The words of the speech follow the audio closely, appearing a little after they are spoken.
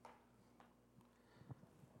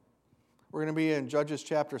We're going to be in Judges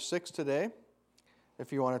chapter 6 today,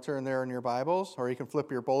 if you want to turn there in your Bibles, or you can flip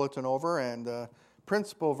your bulletin over, and the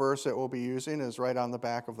principal verse that we'll be using is right on the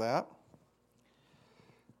back of that.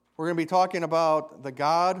 We're going to be talking about the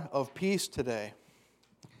God of peace today.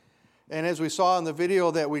 And as we saw in the video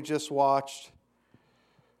that we just watched,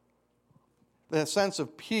 the sense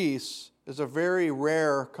of peace is a very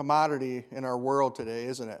rare commodity in our world today,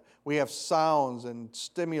 isn't it? We have sounds and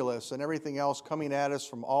stimulus and everything else coming at us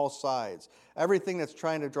from all sides. Everything that's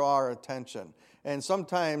trying to draw our attention. And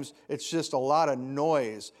sometimes it's just a lot of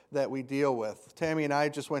noise that we deal with. Tammy and I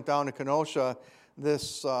just went down to Kenosha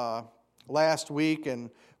this last week,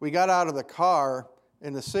 and we got out of the car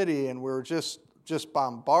in the city, and we were just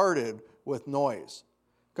bombarded with noise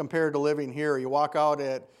compared to living here. You walk out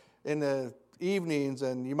in the evenings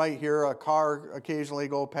and you might hear a car occasionally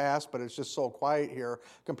go past, but it's just so quiet here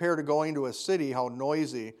compared to going to a city, how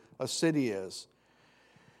noisy a city is.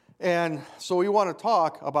 And so we want to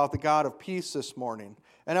talk about the God of peace this morning.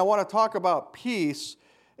 And I want to talk about peace,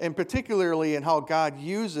 and particularly in how God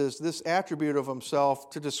uses this attribute of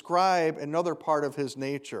himself to describe another part of his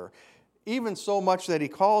nature. Even so much that he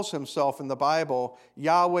calls himself in the Bible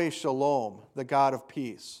Yahweh Shalom, the God of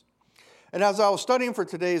peace. And as I was studying for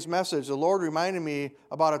today's message, the Lord reminded me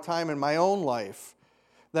about a time in my own life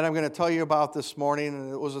that I'm going to tell you about this morning.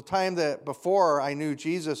 And it was a time that before I knew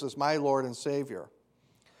Jesus as my Lord and Savior.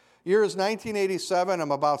 Year is 1987.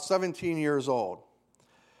 I'm about 17 years old.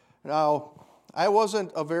 Now, I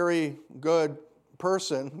wasn't a very good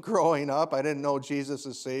person growing up. I didn't know Jesus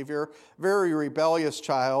as Savior. Very rebellious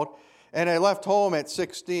child. And I left home at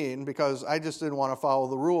 16 because I just didn't want to follow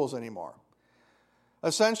the rules anymore.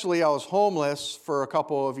 Essentially, I was homeless for a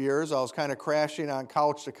couple of years. I was kind of crashing on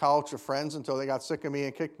couch to couch of friends until they got sick of me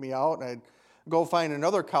and kicked me out, and I'd go find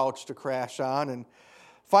another couch to crash on. And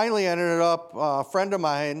finally, ended up, a friend of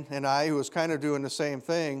mine and I, who was kind of doing the same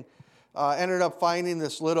thing, ended up finding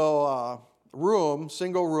this little room,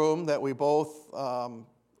 single room, that we both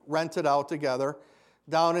rented out together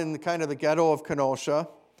down in kind of the ghetto of Kenosha.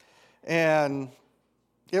 And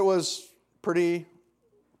it was pretty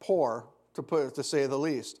poor, to say the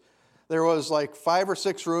least. There was like 5 or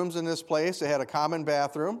 6 rooms in this place. It had a common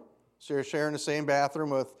bathroom, so you're sharing the same bathroom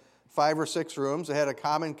with 5 or 6 rooms. It had a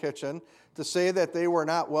common kitchen. To say that they were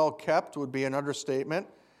not well kept would be an understatement.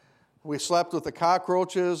 We slept with the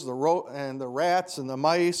cockroaches, the rats and the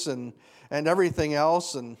mice and everything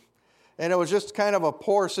else, and it was just kind of a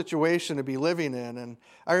poor situation to be living in. And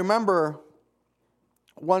I remember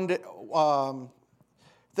one day,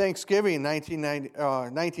 Thanksgiving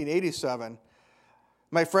 1987,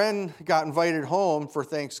 my friend got invited home for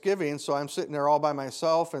Thanksgiving, so I'm sitting there all by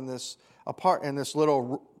myself in this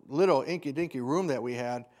little inky-dinky room that we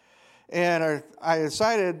had. And I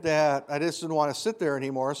decided that I just didn't want to sit there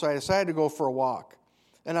anymore, so I decided to go for a walk.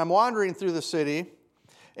 And I'm wandering through the city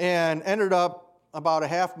and ended up about a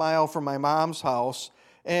half mile from my mom's house,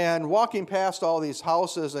 and walking past all these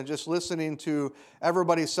houses and just listening to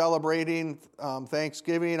everybody celebrating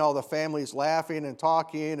Thanksgiving, all the families laughing and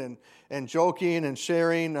talking and joking and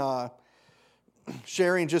sharing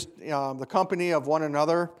just the company of one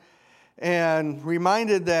another. And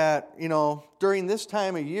reminded that, during this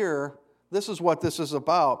time of year, this is what this is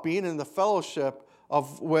about, being in the fellowship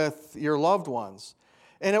with your loved ones.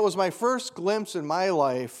 And it was my first glimpse in my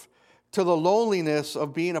life to the loneliness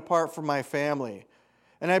of being apart from my family.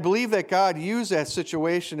 And I believe that God used that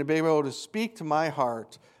situation to be able to speak to my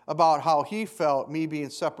heart about how he felt me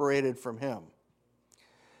being separated from him.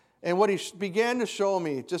 And what he began to show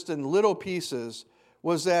me, just in little pieces,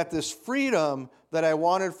 was that this freedom that I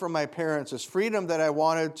wanted from my parents, this freedom that I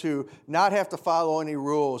wanted to not have to follow any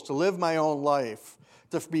rules, to live my own life,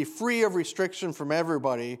 to be free of restriction from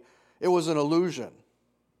everybody, it was an illusion.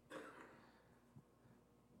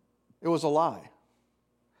 It was a lie.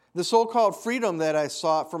 The so-called freedom that I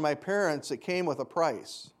sought from my parents, it came with a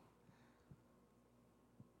price.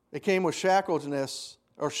 It came with shackles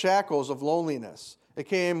of loneliness. It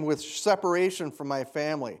came with separation from my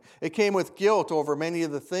family. It came with guilt over many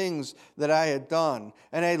of the things that I had done.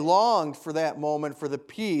 And I longed for that moment, for the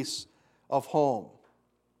peace of home.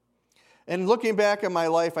 And looking back at my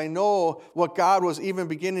life, I know what God was even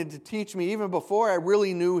beginning to teach me even before I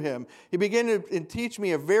really knew him. He began to teach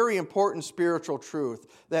me a very important spiritual truth,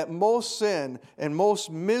 that most sin and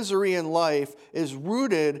most misery in life is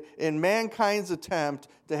rooted in mankind's attempt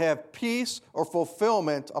to have peace or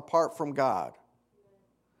fulfillment apart from God.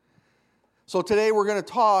 So today we're going to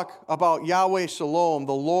talk about Yahweh Shalom,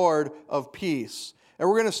 the Lord of peace. And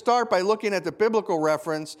we're going to start by looking at the biblical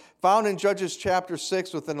reference found in Judges chapter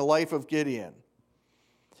 6 within the life of Gideon.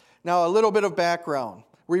 Now, a little bit of background.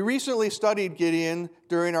 We recently studied Gideon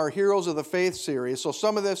during our Heroes of the Faith series, so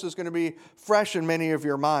some of this is going to be fresh in many of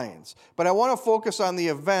your minds. But I want to focus on the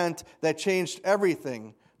event that changed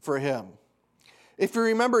everything for him. If you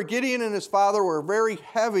remember, Gideon and his father were very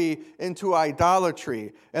heavy into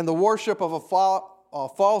idolatry and the worship of a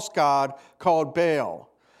false god called Baal.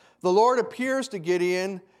 The Lord appears to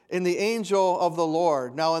Gideon in the angel of the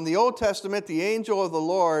Lord. Now, in the Old Testament, the angel of the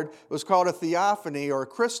Lord was called a theophany or a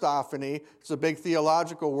Christophany. It's a big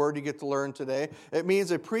theological word you get to learn today. It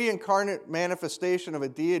means a pre-incarnate manifestation of a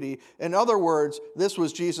deity. In other words, this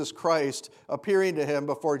was Jesus Christ appearing to him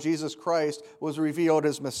before Jesus Christ was revealed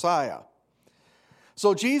as Messiah.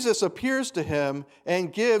 So Jesus appears to him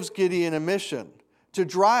and gives Gideon a mission to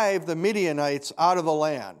drive the Midianites out of the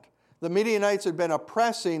land. The Midianites had been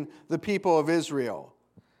oppressing the people of Israel.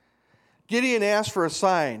 Gideon asks for a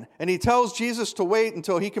sign, and he tells Jesus to wait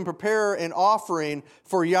until he can prepare an offering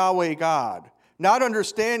for Yahweh God, not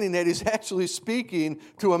understanding that he's actually speaking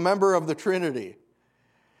to a member of the Trinity.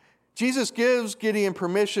 Jesus gives Gideon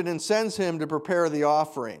permission and sends him to prepare the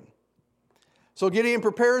offering. So Gideon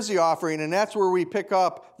prepares the offering, and that's where we pick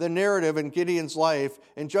up the narrative in Gideon's life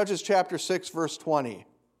in Judges chapter 6, verse 20.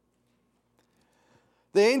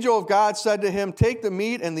 The angel of God said to him, "Take the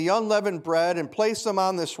meat and the unleavened bread and place them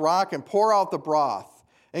on this rock and pour out the broth."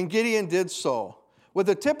 And Gideon did so. With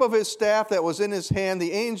the tip of his staff that was in his hand,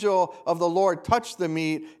 the angel of the Lord touched the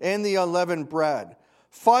meat and the unleavened bread.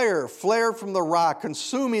 Fire flared from the rock,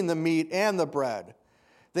 consuming the meat and the bread.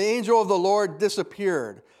 The angel of the Lord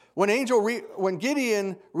disappeared. When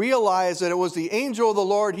Gideon realized that it was the angel of the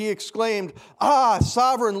Lord, he exclaimed, "Ah,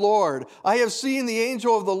 sovereign Lord, I have seen the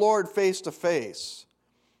angel of the Lord face to face."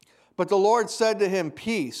 But the Lord said to him,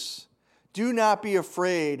 "Peace, do not be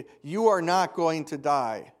afraid, you are not going to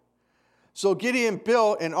die." So Gideon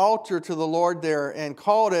built an altar to the Lord there and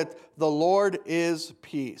called it, "The Lord is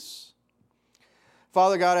Peace."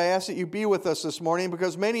 Father God, I ask that you be with us this morning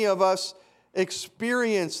because many of us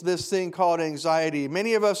experience this thing called anxiety.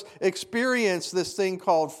 Many of us experience this thing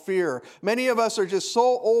called fear. Many of us are just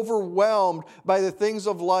so overwhelmed by the things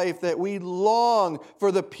of life that we long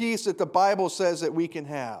for the peace that the Bible says that we can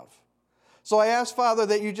have. So I ask, Father,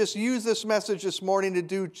 that you just use this message this morning to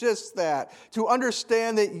do just that, to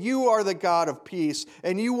understand that you are the God of peace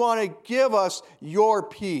and you want to give us your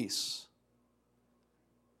peace.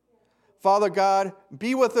 Father God,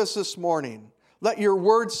 be with us this morning. Let your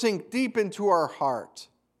word sink deep into our heart,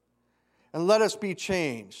 and let us be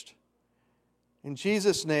changed. In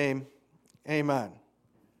Jesus' name, amen.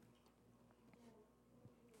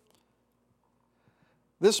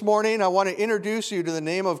 This morning, I want to introduce you to the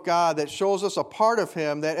name of God that shows us a part of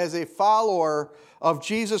him that as a follower of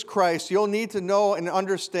Jesus Christ, you'll need to know and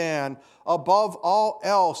understand above all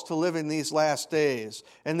else to live in these last days.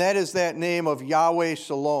 And that is that name of Yahweh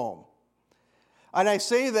Shalom. And I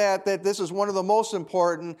say that this is one of the most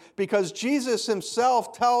important because Jesus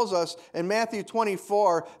himself tells us in Matthew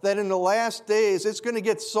 24 that in the last days it's going to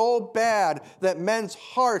get so bad that men's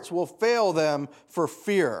hearts will fail them for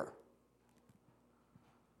fear.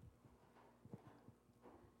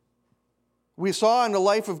 We saw in the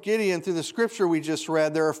life of Gideon through the scripture we just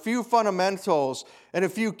read, there are a few fundamentals and a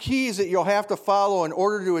few keys that you'll have to follow in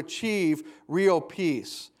order to achieve real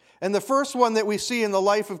peace. And the first one that we see in the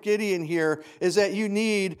life of Gideon here is that you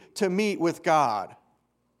need to meet with God.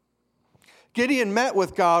 Gideon met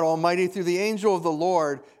with God Almighty through the angel of the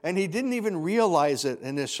Lord, and he didn't even realize it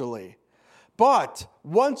initially. But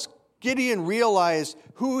once Gideon realized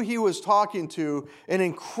who he was talking to, an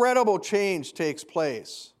incredible change takes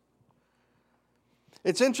place.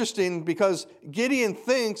 It's interesting because Gideon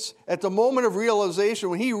thinks at the moment of realization,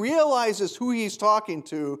 when he realizes who he's talking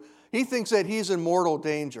to, he thinks that he's in mortal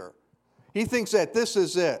danger. He thinks that this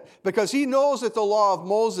is it because he knows that the law of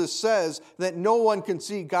Moses says that no one can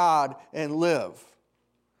see God and live.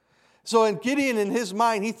 So in Gideon, in his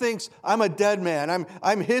mind, he thinks, I'm a dead man.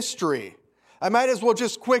 I'm history. I might as well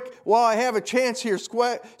just while I have a chance here,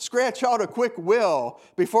 scratch out a quick will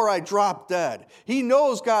before I drop dead. He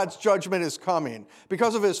knows God's judgment is coming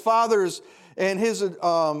because of his father's and his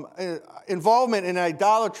involvement in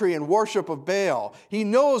idolatry and worship of Baal. He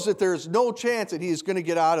knows that there's no chance that he's going to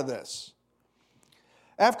get out of this.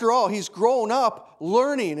 After all, he's grown up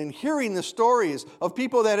learning and hearing the stories of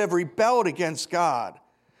people that have rebelled against God,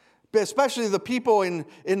 especially the people in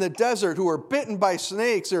the desert who are bitten by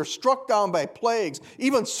snakes, they're struck down by plagues,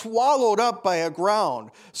 even swallowed up by a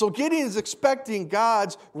ground. So Gideon is expecting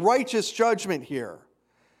God's righteous judgment here.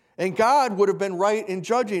 And God would have been right in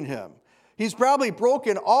judging him. He's probably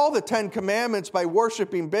broken all the 10 commandments by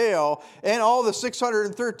worshiping Baal and all the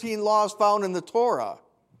 613 laws found in the Torah.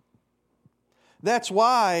 That's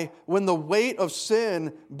why when the weight of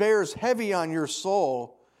sin bears heavy on your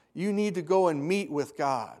soul, you need to go and meet with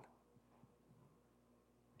God.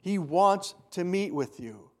 He wants to meet with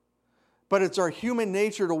you. But it's our human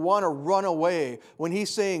nature to want to run away when He's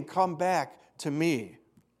saying, come back to me.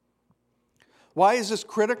 Why is this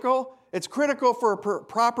critical? It's critical for a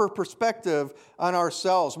proper perspective on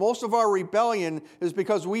ourselves. Most of our rebellion is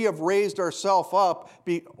because we have raised ourselves up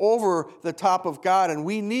over the top of God, and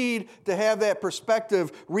we need to have that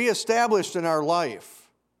perspective reestablished in our life.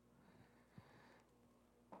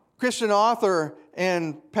 Christian author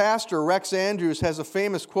and pastor Rex Andrews has a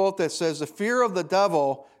famous quote that says, "The fear of the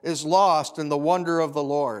devil is lost in the wonder of the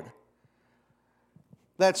Lord."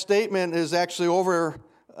 That statement is actually over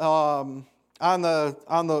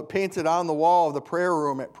painted on the wall of the prayer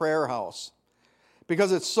room at Prayer House.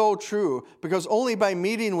 Because it's so true. Because only by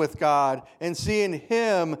meeting with God and seeing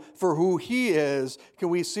Him for who He is can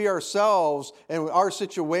we see ourselves and our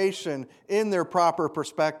situation in their proper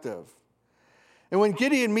perspective. And when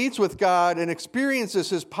Gideon meets with God and experiences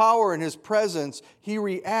His power and His presence, he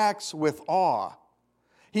reacts with awe.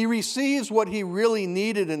 He receives what he really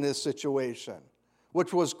needed in this situation,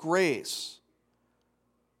 which was grace.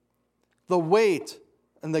 The weight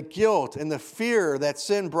and the guilt and the fear that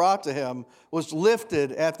sin brought to him was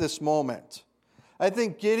lifted at this moment. I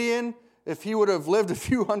think Gideon, if he would have lived a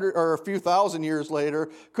few hundred or a few thousand years later,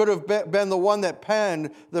 could have been the one that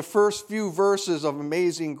penned the first few verses of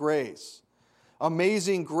Amazing Grace.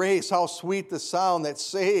 Amazing grace, how sweet the sound that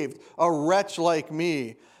saved a wretch like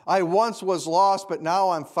me. I once was lost, but now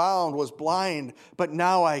I'm found, was blind, but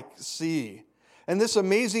now I see. And this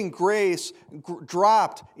amazing grace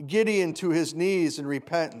dropped Gideon to his knees in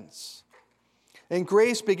repentance. And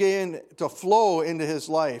grace began to flow into his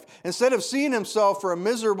life. Instead of seeing himself for a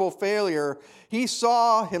miserable failure, he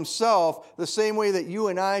saw himself the same way that you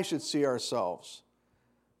and I should see ourselves.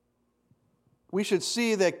 We should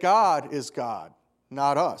see that God is God,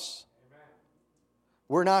 not us. Amen.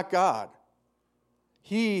 We're not God.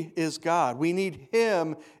 He is God. We need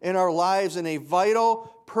Him in our lives in a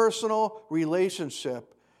vital, personal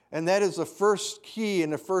relationship. And that is the first key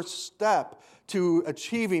and the first step to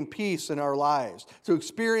achieving peace in our lives, to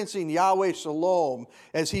experiencing Yahweh Shalom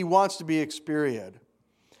as He wants to be experienced.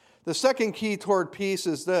 The second key toward peace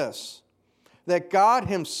is this, that God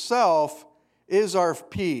Himself is our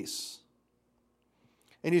peace.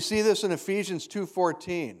 And you see this in Ephesians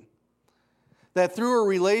 2:14. That through a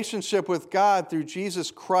relationship with God through Jesus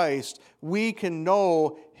Christ, we can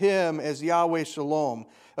know Him as Yahweh Shalom.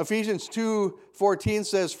 Ephesians 2:14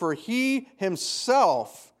 says, "For He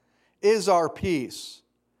Himself is our peace,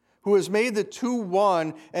 who has made the two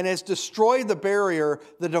one and has destroyed the barrier,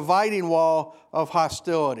 the dividing wall of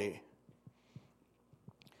hostility."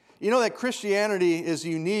 You know that Christianity is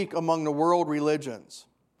unique among the world religions.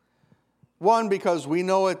 One, because we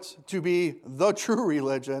know it to be the true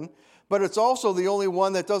religion, but it's also the only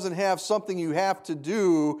one that doesn't have something you have to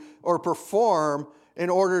do or perform in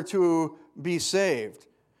order to be saved.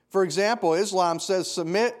 For example, Islam says,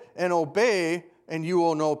 submit and obey and you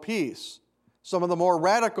will know peace. Some of the more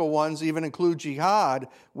radical ones even include jihad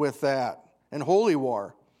with that and holy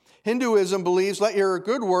war. Hinduism believes let your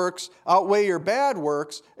good works outweigh your bad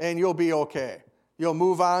works and you'll be okay. You'll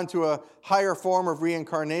move on to a higher form of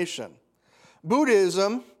reincarnation.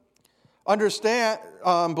 Buddhism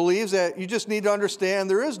believes that you just need to understand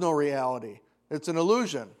there is no reality. It's an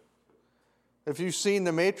illusion. If you've seen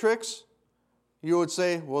The Matrix, you would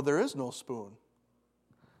say, well, there is no spoon.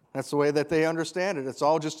 That's the way that they understand it. It's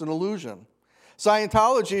all just an illusion.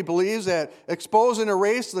 Scientology believes that expose and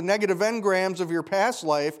erase the negative engrams of your past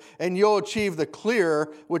life and you'll achieve the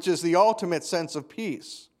clear, which is the ultimate sense of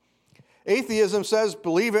peace. Atheism says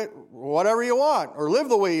believe it whatever you want or live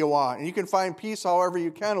the way you want, and you can find peace however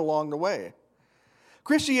you can along the way.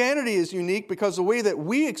 Christianity is unique because the way that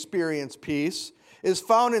we experience peace is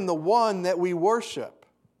found in the one that we worship.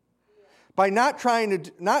 Not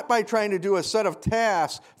by trying to do a set of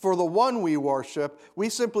tasks for the one we worship, we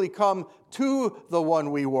simply come to the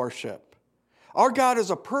one we worship. Our God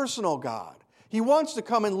is a personal God. He wants to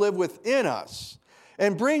come and live within us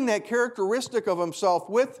and bring that characteristic of Himself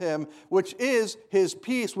with Him, which is His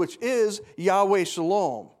peace, which is Yahweh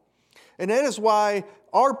Shalom. And that is why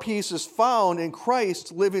our peace is found in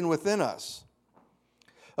Christ living within us.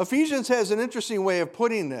 Ephesians has an interesting way of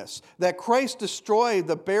putting this, that Christ destroyed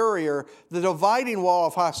the barrier, the dividing wall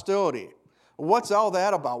of hostility. What's all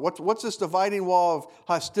that about? What's this dividing wall of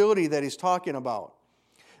hostility that he's talking about?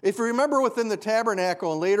 If you remember within the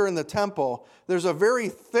tabernacle and later in the temple, there's a very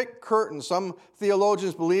thick curtain. Some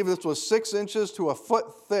theologians believe this was 6 inches to a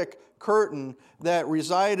foot thick curtain that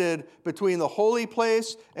resided between the holy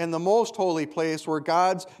place and the most holy place, where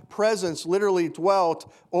God's presence literally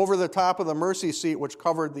dwelt over the top of the mercy seat which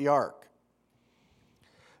covered the ark.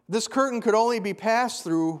 This curtain could only be passed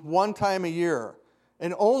through one time a year,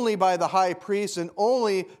 and only by the high priest, and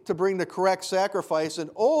only to bring the correct sacrifice, and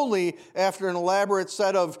only after an elaborate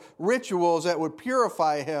set of rituals that would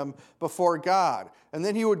purify him before God. And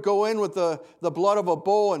then he would go in with the blood of a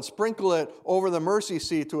bull and sprinkle it over the mercy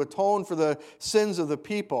seat to atone for the sins of the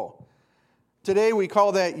people. Today we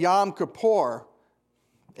call that Yom Kippur,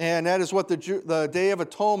 and that is what the Day of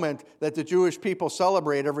Atonement that the Jewish people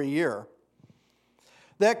celebrate every year.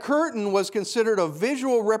 That curtain was considered a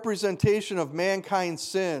visual representation of mankind's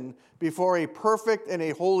sin before a perfect and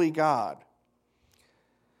a holy God.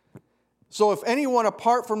 So if anyone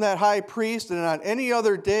apart from that high priest and on any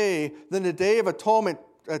other day than the Day of Atonement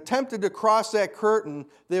attempted to cross that curtain,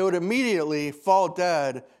 they would immediately fall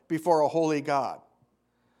dead before a holy God.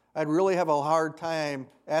 I'd really have a hard time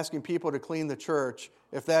asking people to clean the church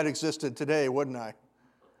if that existed today, wouldn't I?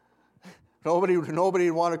 Nobody would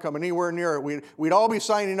want to come anywhere near it. We'd all be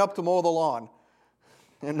signing up to mow the lawn,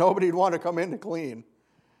 and nobody would want to come in to clean.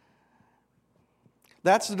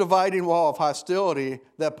 That's the dividing wall of hostility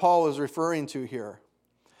that Paul is referring to here.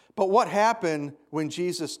 But what happened when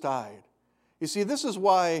Jesus died? You see, this is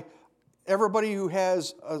why everybody who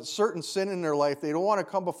has a certain sin in their life, they don't want to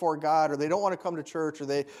come before God, or they don't want to come to church, or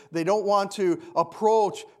they don't want to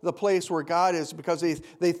approach the place where God is, because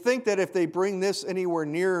they think that if they bring this anywhere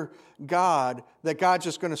near God, that God's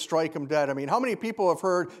just going to strike them dead. I mean, how many people have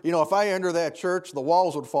heard, if I enter that church, the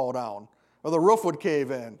walls would fall down, or the roof would cave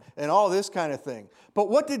in, and all this kind of thing. But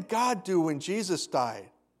what did God do when Jesus died?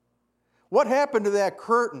 What happened to that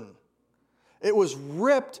curtain? It was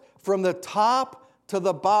ripped from the top to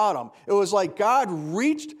the bottom. It was like God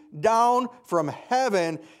reached down from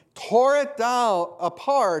heaven, tore it down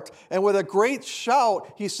apart, and with a great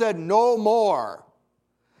shout, he said, "No more.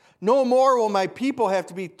 No more will my people have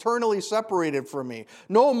to be eternally separated from me.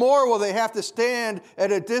 No more will they have to stand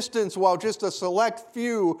at a distance while just a select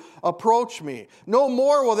few approach me. No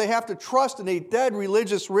more will they have to trust in a dead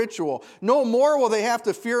religious ritual. No more will they have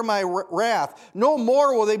to fear my wrath. No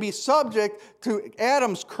more will they be subject to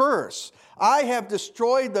Adam's curse. I have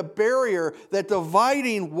destroyed the barrier, that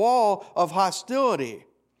dividing wall of hostility."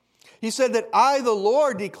 He said that I, the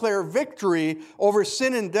Lord, declare victory over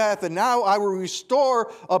sin and death, and now I will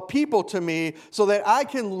restore a people to me so that I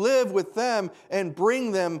can live with them and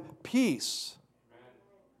bring them peace.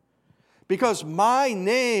 Because my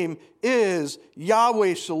name is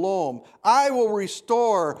Yahweh Shalom. I will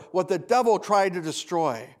restore what the devil tried to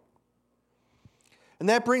destroy. And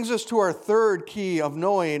that brings us to our third key of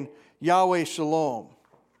knowing Yahweh Shalom.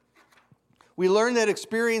 We learn that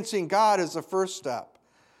experiencing God is the first step.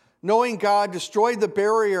 Knowing God destroyed the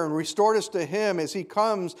barrier and restored us to Him as He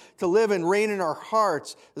comes to live and reign in our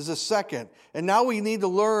hearts is the second. And now we need to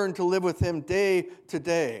learn to live with Him day to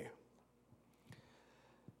day.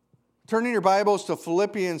 Turn in your Bibles to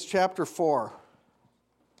Philippians chapter 4.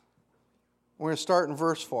 We're going to start in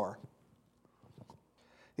verse 4.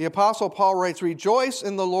 The Apostle Paul writes, "Rejoice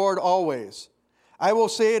in the Lord always. I will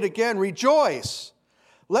say it again, rejoice.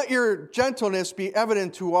 Let your gentleness be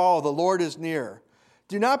evident to all. The Lord is near.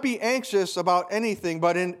 Do not be anxious about anything,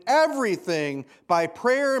 but in everything, by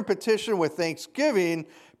prayer and petition with thanksgiving,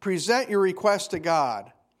 present your requests to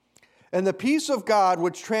God. And the peace of God,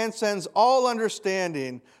 which transcends all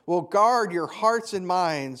understanding, will guard your hearts and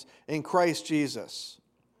minds in Christ Jesus."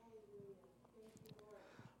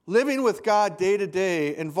 Living with God day to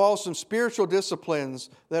day involves some spiritual disciplines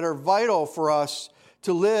that are vital for us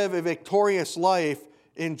to live a victorious life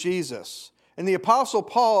in Jesus. And the Apostle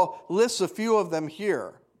Paul lists a few of them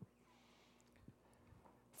here.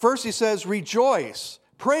 First, he says, rejoice.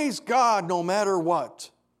 Praise God no matter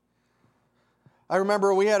what. I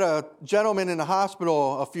remember we had a gentleman in the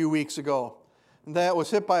hospital a few weeks ago that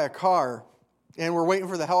was hit by a car, and we're waiting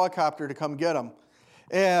for the helicopter to come get him.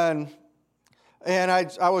 And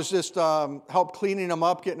I was just help cleaning him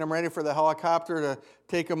up, getting him ready for the helicopter to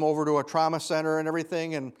take him over to a trauma center and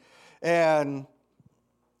everything. And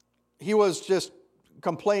he was just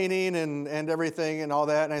complaining and everything and all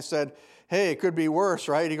that. And I said, hey, it could be worse,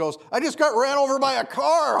 right? He goes, I just got ran over by a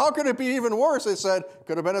car. How could it be even worse? I said,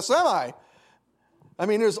 could have been a semi. I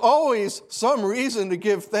mean, there's always some reason to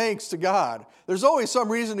give thanks to God. There's always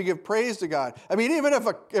some reason to give praise to God. I mean, even if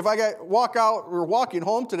I we're walking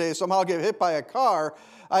home today, somehow get hit by a car,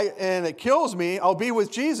 and it kills me, I'll be with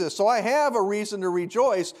Jesus. So I have a reason to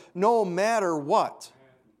rejoice no matter what.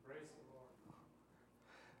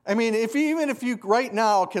 I mean, even if you right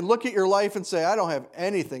now can look at your life and say, I don't have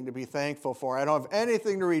anything to be thankful for. I don't have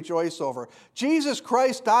anything to rejoice over. Jesus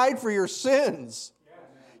Christ died for your sins.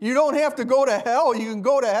 You don't have to go to hell. You can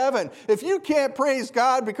go to heaven. If you can't praise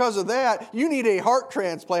God because of that, you need a heart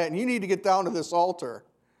transplant and you need to get down to this altar.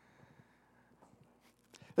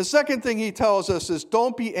 The second thing he tells us is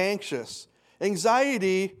don't be anxious.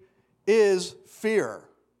 Anxiety is fear.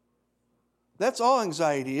 That's all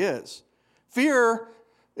anxiety is.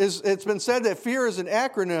 It's been said that fear is an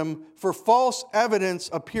acronym for false evidence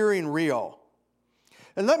appearing real.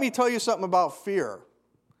 And let me tell you something about fear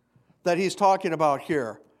that he's talking about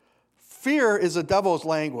here. Fear is the devil's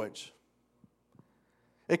language.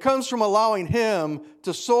 It comes from allowing him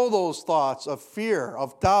to sow those thoughts of fear,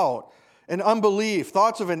 of doubt, and unbelief,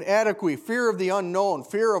 thoughts of inadequacy, fear of the unknown,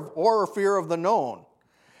 fear of the known.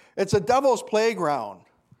 It's a devil's playground.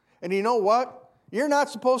 And you know what? You're not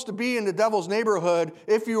supposed to be in the devil's neighborhood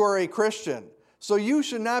if you are a Christian. So you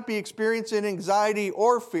should not be experiencing anxiety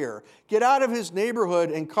or fear. Get out of his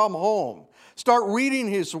neighborhood and come home. Start reading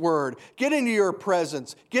his word. Get into your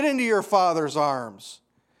presence. Get into your Father's arms.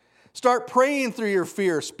 Start praying through your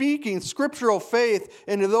fear, speaking scriptural faith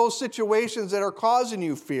into those situations that are causing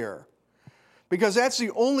you fear. Because that's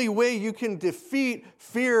the only way you can defeat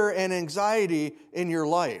fear and anxiety in your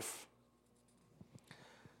life.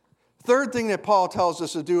 Third thing that Paul tells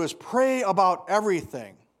us to do is pray about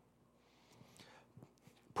everything.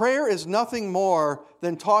 Prayer is nothing more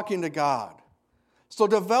than talking to God. So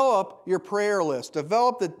develop your prayer list.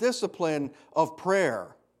 Develop the discipline of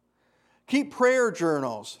prayer. Keep prayer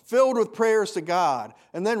journals filled with prayers to God,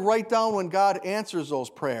 and then write down when God answers those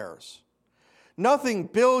prayers. Nothing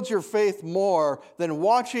builds your faith more than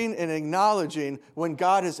watching and acknowledging when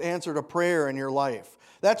God has answered a prayer in your life.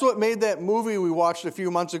 That's what made that movie we watched a few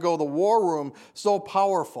months ago, The War Room, so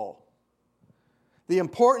powerful. The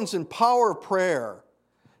importance and power of prayer.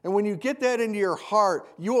 And when you get that into your heart,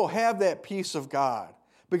 you will have that peace of God.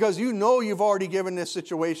 Because you know you've already given this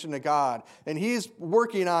situation to God. And He's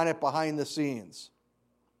working on it behind the scenes.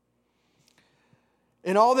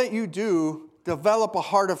 In all that you do, develop a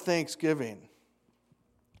heart of thanksgiving.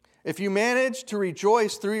 If you manage to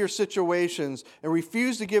rejoice through your situations and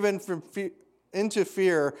refuse to give into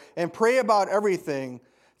fear and pray about everything,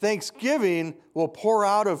 thanksgiving will pour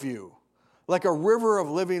out of you like a river of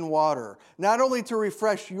living water, not only to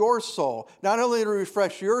refresh your soul, not only to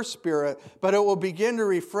refresh your spirit, but it will begin to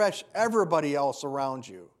refresh everybody else around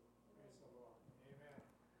you.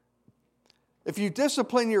 If you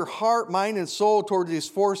discipline your heart, mind, and soul toward these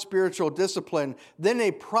four spiritual disciplines, then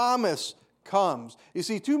a promise comes. You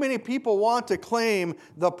see, too many people want to claim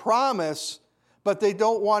the promise, but they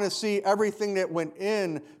don't want to see everything that went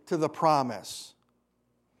into the promise.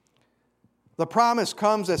 The promise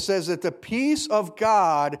comes that says that the peace of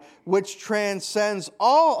God, which transcends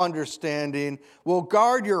all understanding, will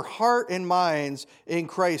guard your heart and minds in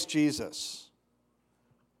Christ Jesus.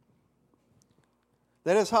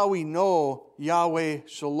 That is how we know Yahweh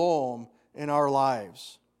Shalom in our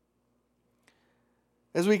lives.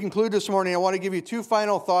 As we conclude this morning, I want to give you two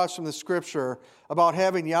final thoughts from the Scripture about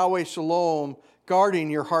having Yahweh Shalom guarding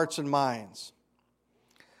your hearts and minds.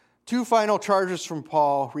 Two final charges from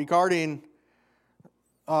Paul regarding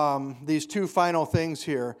these two final things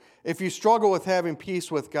here. If you struggle with having peace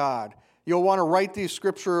with God, you'll want to write these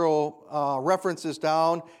scriptural references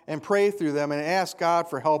down and pray through them and ask God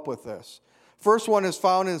for help with this. First one is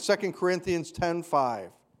found in 2 Corinthians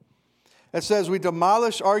 10:5. It says, we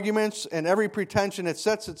demolish arguments and every pretension that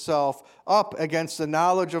sets itself up against the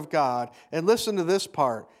knowledge of God. And listen to this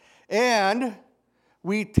part. And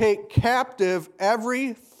we take captive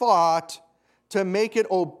every thought to make it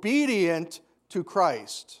obedient to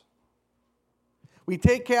Christ. We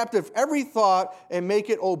take captive every thought and make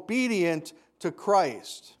it obedient to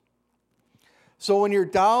Christ. So when you're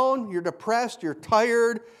down, you're depressed, you're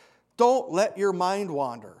tired, don't let your mind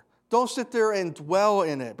wander. Don't sit there and dwell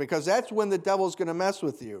in it, because that's when the devil's going to mess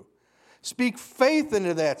with you. Speak faith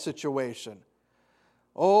into that situation.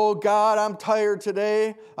 Oh God, I'm tired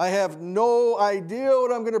today. I have no idea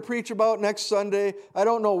what I'm going to preach about next Sunday. I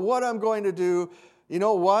don't know what I'm going to do. You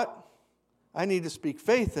know what? I need to speak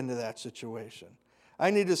faith into that situation. I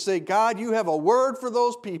need to say, God, you have a word for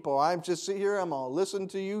those people. I'm just sitting here, I'm going to listen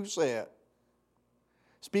to you say it.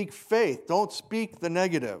 Speak faith. Don't speak the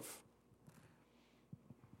negative.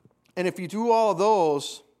 And if you do all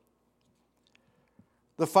those,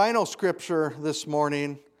 the final scripture this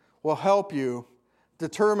morning will help you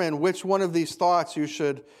determine which one of these thoughts you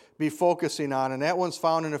should be focusing on. And that one's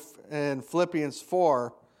found in Philippians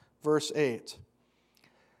 4, verse 8.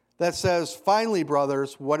 That says, finally,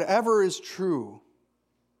 brothers, whatever is true,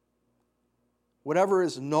 whatever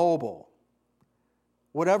is noble,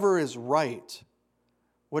 whatever is right,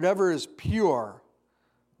 whatever is pure,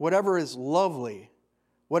 whatever is lovely,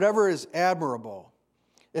 whatever is admirable,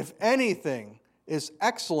 if anything is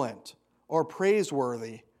excellent or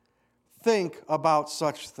praiseworthy, think about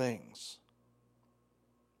such things.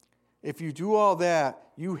 If you do all that,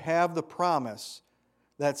 you have the promise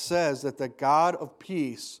that says that the God of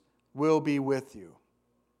peace will be with you.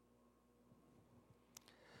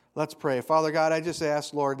 Let's pray. Father God, I just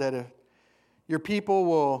ask, Lord, that your people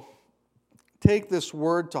will take this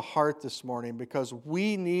word to heart this morning, because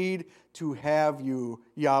we need to have you,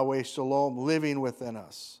 Yahweh Shalom, living within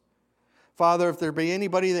us. Father, if there be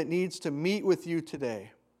anybody that needs to meet with you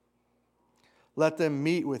today, let them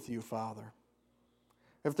meet with you, Father.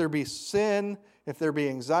 If there be sin, if there be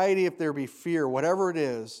anxiety, if there be fear, whatever it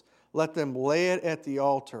is, let them lay it at the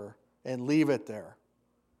altar and leave it there.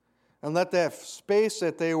 And let that space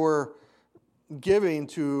that they were giving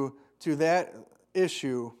to that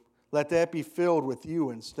issue, let that be filled with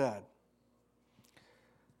you instead.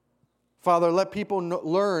 Father, let people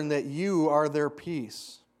learn that you are their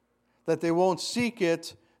peace, that they won't seek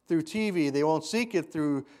it through TV, they won't seek it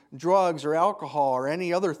through drugs or alcohol or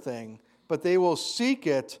any other thing, but they will seek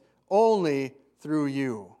it only through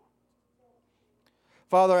you.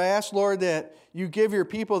 Father, I ask, Lord, that you give your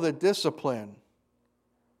people the discipline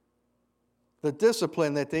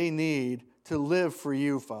that they need to live for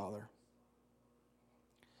you, Father.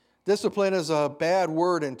 Discipline is a bad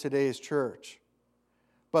word in today's church.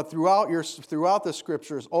 But throughout the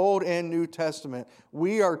Scriptures, Old and New Testament,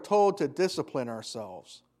 we are told to discipline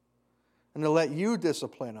ourselves and to let you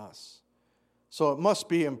discipline us. So it must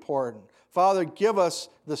be important. Father, give us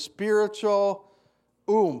the spiritual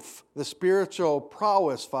oomph, the spiritual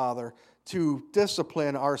prowess, Father, to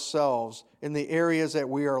discipline ourselves in the areas that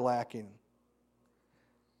we are lacking.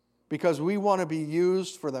 Because we want to be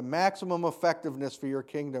used for the maximum effectiveness for your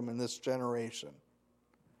kingdom in this generation.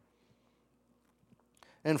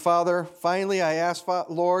 And Father, finally I ask,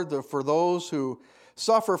 Lord, for those who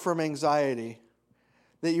suffer from anxiety,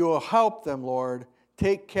 that you will help them, Lord,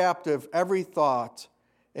 take captive every thought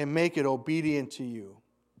and make it obedient to you.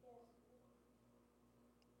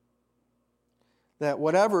 That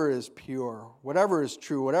whatever is pure, whatever is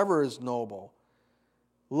true, whatever is noble,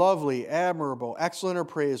 lovely, admirable, excellent, or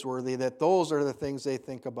praiseworthy, that those are the things they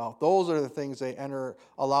think about. Those are the things they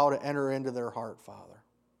allow to enter into their heart, Father.